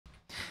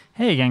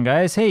Hey again,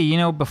 guys.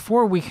 Hey,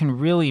 before we can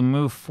really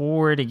move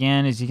forward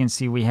again, as you can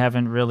see, we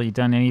haven't really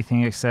done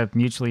anything except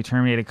mutually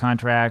terminated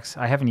contracts.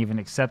 I haven't even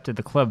accepted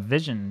the club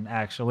vision,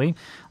 actually.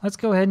 Let's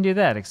go ahead and do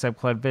that, accept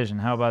club vision.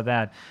 How about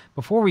that?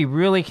 Before we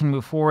really can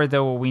move forward,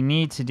 though, what we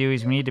need to do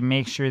is we need to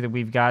make sure that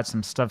we've got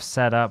some stuff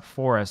set up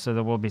for us so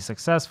that we'll be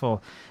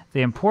successful.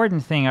 The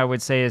important thing I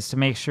would say is to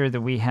make sure that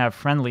we have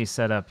friendlies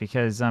set up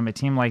because a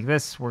team like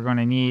this, we're going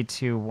to need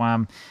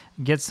to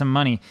get some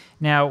money.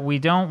 Now, we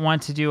don't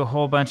want to do a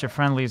whole bunch of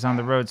friendlies on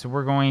the road, so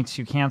we're going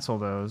to cancel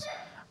those.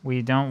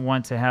 We don't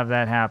want to have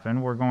that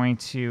happen. We're going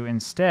to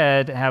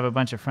instead have a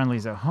bunch of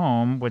friendlies at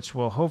home, which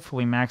will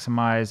hopefully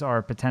maximize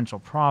our potential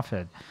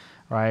profit.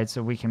 Right,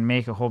 so we can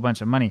make a whole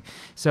bunch of money.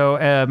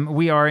 So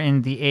we are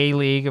in the A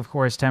League, of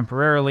course,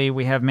 temporarily.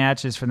 We have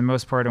matches for the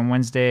most part on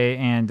Wednesday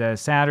and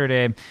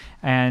Saturday,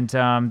 and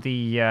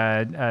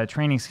the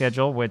training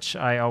schedule, which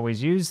I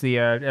always use, the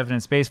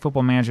evidence-based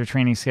football manager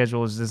training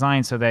schedule is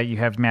designed so that you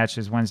have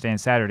matches Wednesday and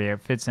Saturday. It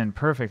fits in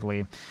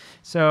perfectly.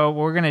 So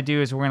what we're going to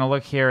do is we're going to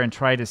look here and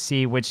try to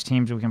see which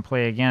teams we can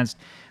play against.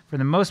 For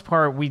the most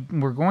part,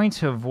 we're going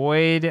to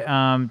avoid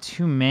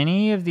too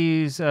many of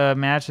these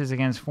matches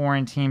against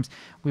foreign teams.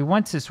 We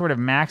want to sort of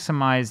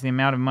maximize the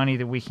amount of money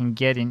that we can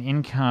get in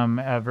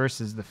income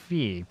versus the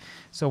fee.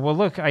 So we'll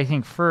look, I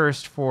think,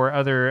 first for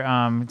other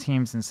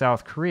teams in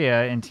South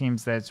Korea and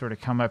teams that sort of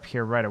come up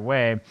here right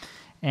away.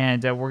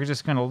 And we're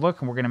just going to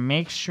look and we're going to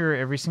make sure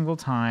every single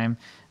time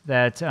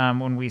that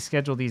when we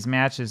schedule these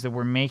matches that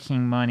we're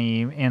making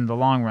money in the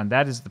long run.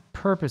 That is the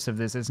purpose of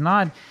this. It's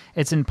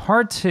in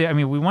part to,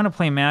 we want to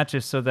play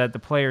matches so that the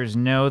players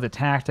know the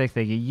tactic,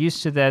 they get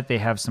used to that, they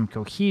have some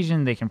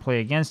cohesion, they can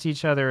play against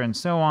each other and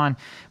so on,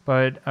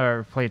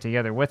 or play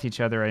together with each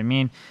other,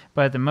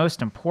 But the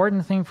most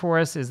important thing for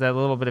us is that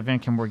little bit of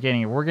income we're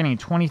getting. If we're getting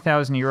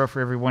 20,000 euro for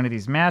every one of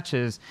these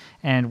matches,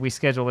 and we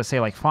schedule, let's say,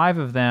 like 5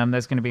 of them,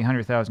 that's going to be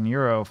 100,000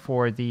 euro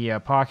for the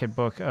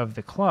pocketbook of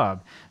the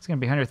club. It's going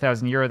to be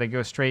 100,000 euro that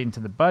goes straight into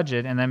the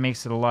budget, and that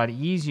makes it a lot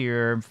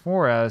easier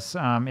for us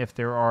if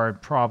there are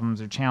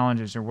problems or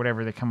challenges or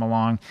whatever that come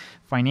along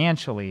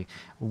financially.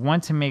 We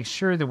want to make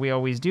sure that we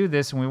always do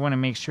this, and we want to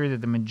make sure that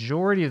the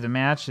majority of the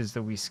matches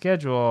that we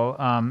schedule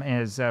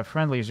as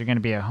friendlies are going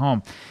to be at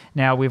home.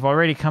 Now, we've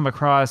already come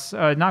across,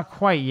 not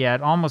quite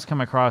yet, almost come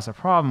across a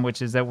problem,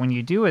 which is that when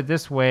you do it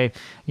this way,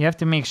 you have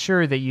to make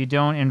sure that you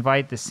don't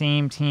invite the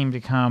same team to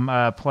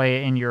come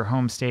play in your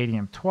home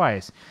stadium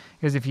twice.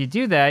 Because if you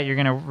do that, you're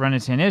going to run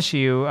into an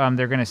issue.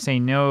 They're going to say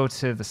no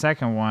to the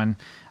second one.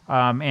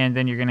 And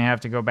then you're going to have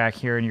to go back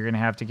here and you're going to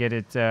have to get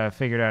it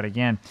figured out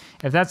again.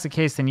 If that's the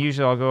case, then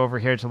usually I'll go over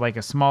here to like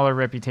a smaller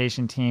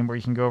reputation team where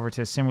you can go over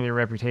to a similar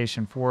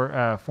reputation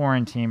for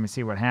foreign team and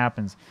see what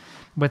happens.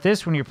 With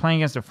this, when you're playing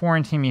against a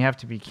foreign team, you have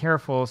to be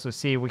careful. So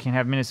see, we can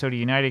have Minnesota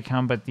United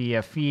come, but the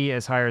fee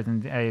is higher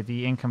than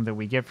the income that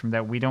we get from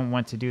that. We don't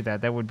want to do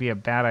that. That would be a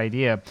bad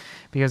idea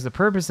because the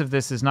purpose of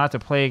this is not to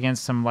play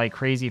against some like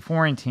crazy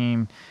foreign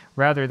team.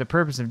 Rather, the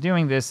purpose of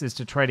doing this is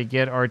to try to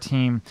get our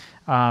team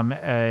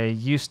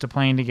used to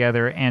playing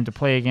together and to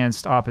play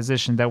against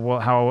opposition that will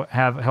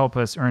help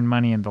us earn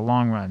money in the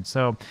long run.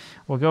 So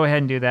we'll go ahead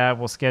and do that.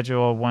 We'll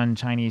schedule one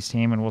Chinese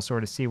team and we'll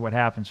sort of see what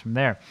happens from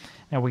there.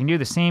 Now, we can do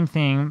the same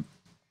thing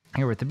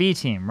here with the B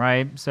team,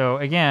 right? So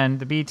again,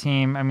 the B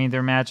team,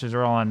 their matches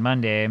are all on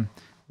Monday,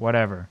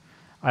 whatever.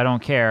 I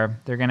don't care.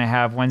 They're going to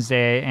have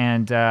Wednesday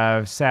and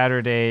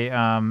Saturday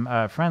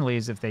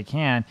friendlies if they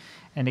can.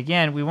 And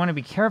again, we want to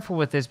be careful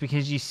with this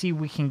because you see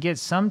we can get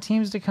some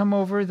teams to come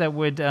over that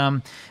would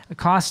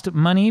cost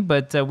money,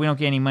 but we don't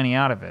get any money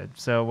out of it.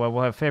 So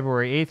we'll have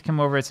February 8th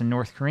come over. It's a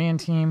North Korean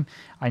team.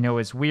 I know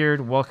it's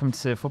weird. Welcome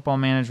to Football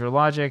Manager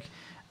Logic.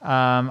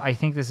 I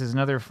think this is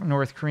another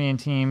North Korean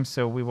team,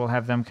 so we will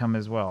have them come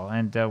as well.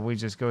 And we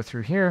just go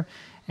through here,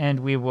 and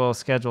we will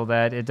schedule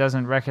that. It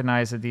doesn't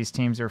recognize that these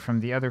teams are from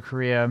the other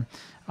Korea,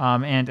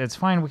 and it's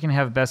fine. We can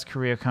have Best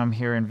Korea come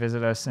here and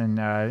visit us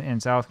in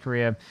South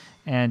Korea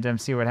and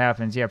see what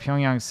happens. Yeah,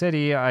 Pyongyang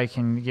City, I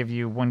can give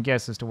you one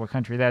guess as to what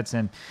country that's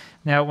in.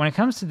 Now, when it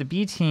comes to the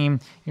B team,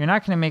 you're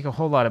not going to make a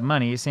whole lot of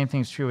money. Same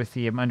thing's true with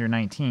the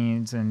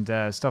under-19s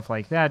and stuff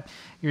like that.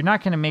 You're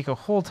not going to make a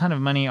whole ton of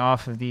money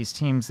off of these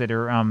teams that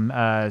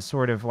are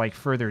sort of like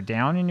further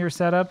down in your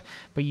setup,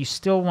 but you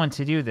still want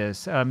to do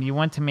this. You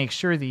want to make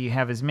sure that you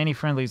have as many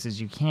friendlies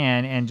as you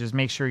can and just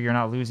make sure you're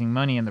not losing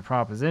money in the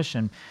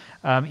proposition.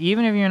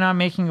 Even if you're not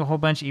making a whole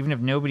bunch, even if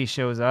nobody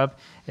shows up,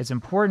 it's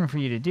important for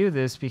you to do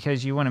this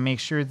because you want to make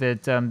sure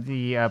that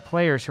the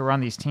players who are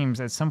on these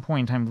teams at some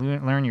point in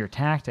time learn your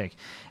tactic.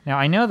 Now,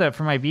 I know that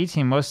for my B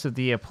team, most of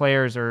the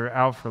players are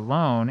out for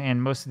loan,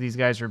 and most of these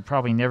guys are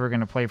probably never going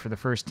to play for the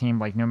first team,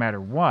 like no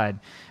matter what.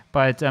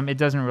 But it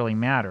doesn't really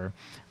matter,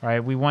 right?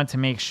 We want to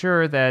make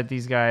sure that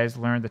these guys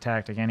learn the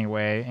tactic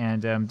anyway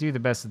and do the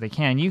best that they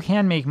can. You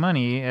can make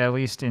money, at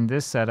least in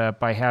this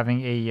setup, by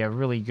having a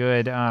really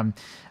good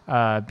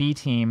B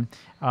team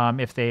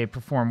if they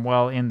perform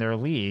well in their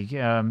league.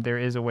 there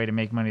is a way to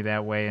make money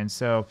that way. And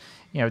so,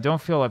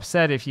 don't feel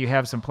upset if you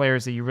have some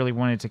players that you really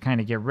wanted to kind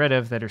of get rid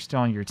of that are still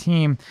on your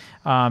team,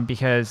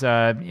 because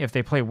if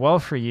they play well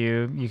for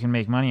you, you can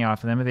make money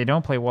off of them. If they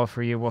don't play well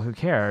for you, well, who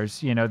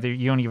cares? You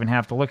don't even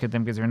have to look at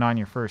them because they're not on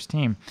your first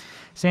team.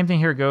 Same thing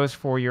here goes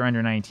for your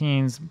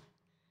under-19s.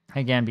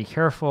 Again, be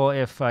careful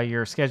if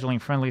you're scheduling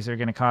friendlies that are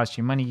going to cost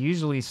you money.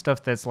 Usually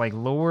stuff that's like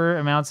lower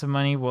amounts of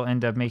money will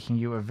end up making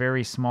you a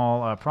very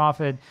small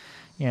profit,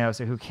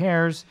 so who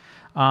cares?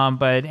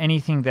 But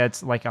anything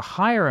that's like a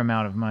higher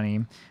amount of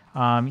money,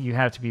 you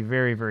have to be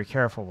very, very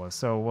careful with.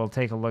 So we'll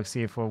take a look,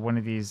 see if one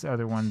of these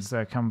other ones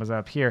comes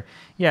up here.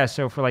 Yeah,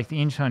 so for like the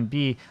Incheon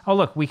B, oh,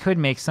 look, we could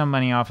make some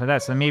money off of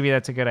that, so maybe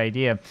that's a good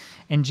idea.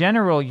 In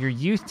general, your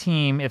youth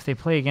team, if they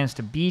play against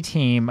a B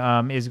team,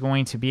 is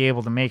going to be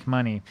able to make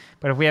money.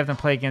 But if we have them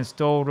play against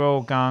Doro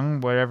Gang,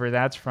 whatever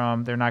that's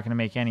from, they're not going to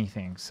make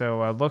anything.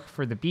 So look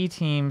for the B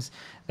teams.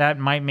 That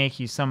might make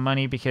you some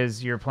money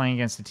because you're playing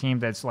against a team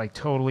that's like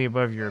totally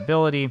above your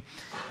ability.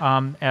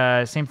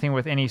 Same thing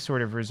with any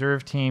sort of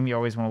reserve team. You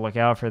always want to look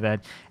out for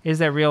that. Is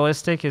that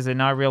realistic? Is it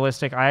not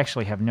realistic? I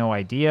actually have no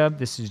idea.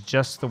 This is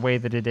just the way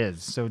that it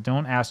is. So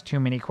don't ask too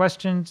many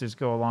questions. Just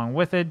go along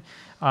with it,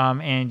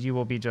 and you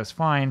will be just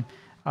fine.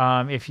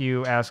 If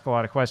you ask a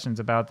lot of questions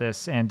about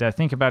this and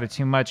think about it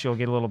too much, you'll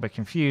get a little bit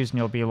confused and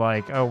you'll be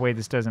like, oh, wait,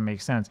 this doesn't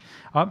make sense.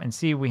 And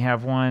see, we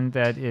have one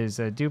that is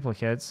a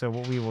duplicate. So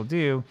what we will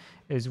do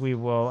is we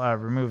will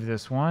remove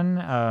this one,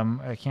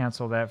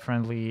 cancel that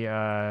friendly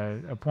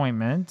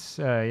appointment.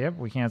 Yep,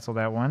 we cancel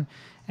that one.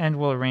 And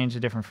we'll arrange a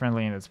different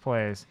friendly in its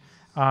place.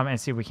 And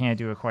see, we can't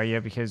do it quite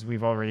yet because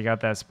we've already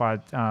got that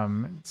spot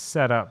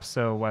set up.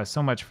 So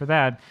much for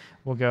that.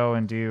 We'll go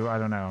and do, I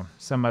don't know,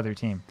 some other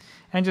team.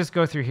 And just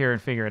go through here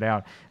and figure it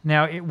out.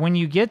 Now, when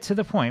we get to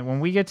the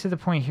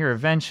point here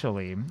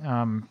eventually,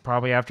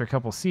 probably after a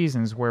couple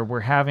seasons where we're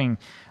having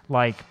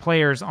like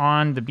players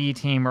on the B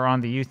team or on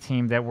the youth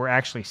team that we're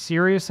actually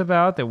serious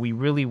about, that we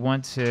really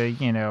want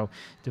to,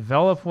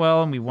 develop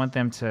well and we want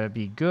them to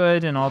be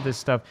good and all this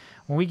stuff.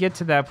 When we get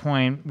to that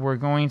point, we're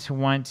going to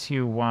want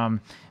to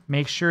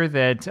make sure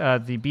that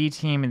the B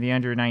team and the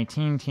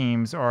under-19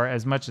 teams are,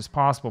 as much as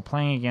possible,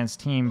 playing against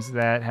teams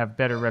that have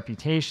better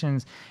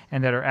reputations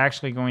and that are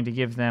actually going to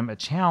give them a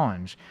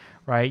challenge,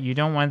 right? You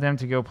don't want them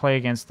to go play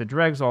against the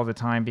dregs all the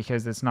time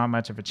because it's not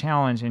much of a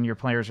challenge and your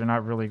players are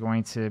not really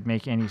going to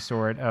make any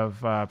sort of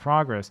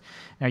progress.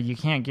 Now, you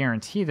can't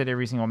guarantee that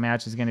every single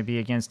match is going to be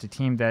against a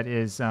team that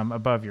is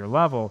above your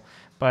level,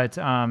 but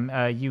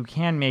you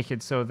can make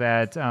it so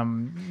that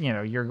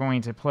you're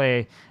going to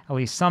play at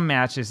least some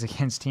matches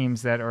against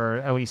teams that are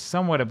at least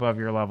somewhat above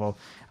your level,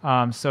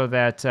 so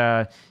that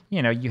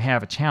you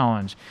have a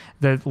challenge.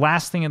 The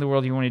last thing in the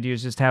world you want to do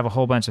is just have a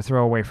whole bunch of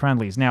throwaway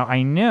friendlies. Now,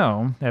 I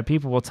know that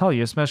people will tell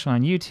you, especially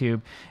on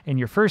YouTube, in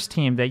your first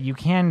team, that you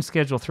can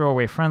schedule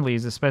throwaway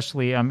friendlies,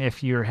 especially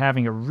if you're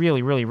having a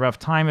really, really rough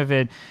time of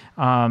it.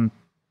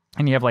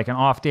 And you have like an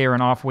off day or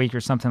an off week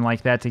or something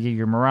like that to get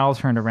your morale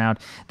turned around,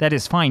 that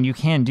is fine. You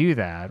can do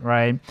that,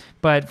 right?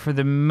 But for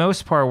the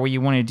most part, what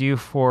you want to do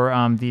for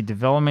the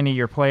development of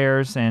your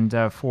players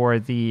and for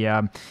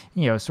the,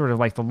 sort of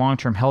like the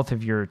long-term health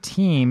of your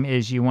team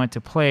is you want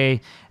to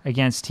play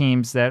against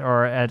teams that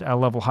are at a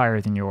level higher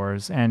than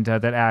yours and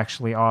that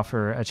actually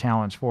offer a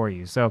challenge for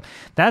you. So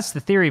that's the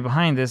theory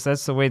behind this.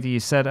 That's the way that you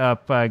set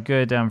up a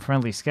good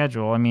friendly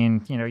schedule. I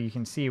mean, you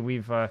can see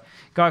we've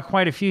got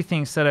quite a few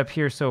things set up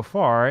here so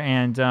far.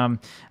 And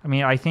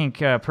I think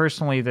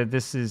personally that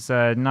this is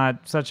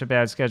not such a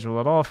bad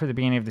schedule at all for the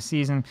beginning of the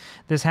season.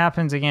 This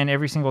happens again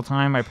every single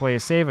time I play a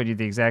save. I do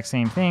the exact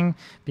same thing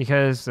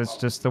because that's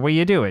just the way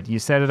you do it. You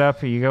set it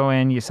up, you go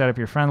in, you set up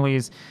your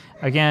friendlies.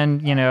 Again,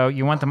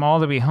 you want them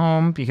all to be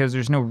home because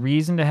there's no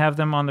reason to have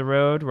them on the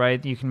road,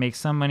 right? You can make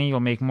some money.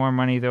 You'll make more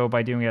money, though,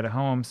 by doing it at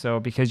home.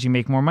 So because you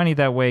make more money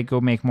that way, go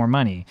make more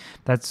money.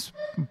 That's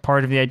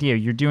part of the idea.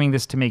 You're doing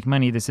this to make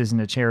money. This isn't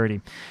a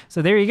charity.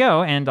 So there you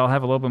go, and I'll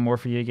have a little bit more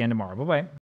for you again tomorrow. Bye-bye.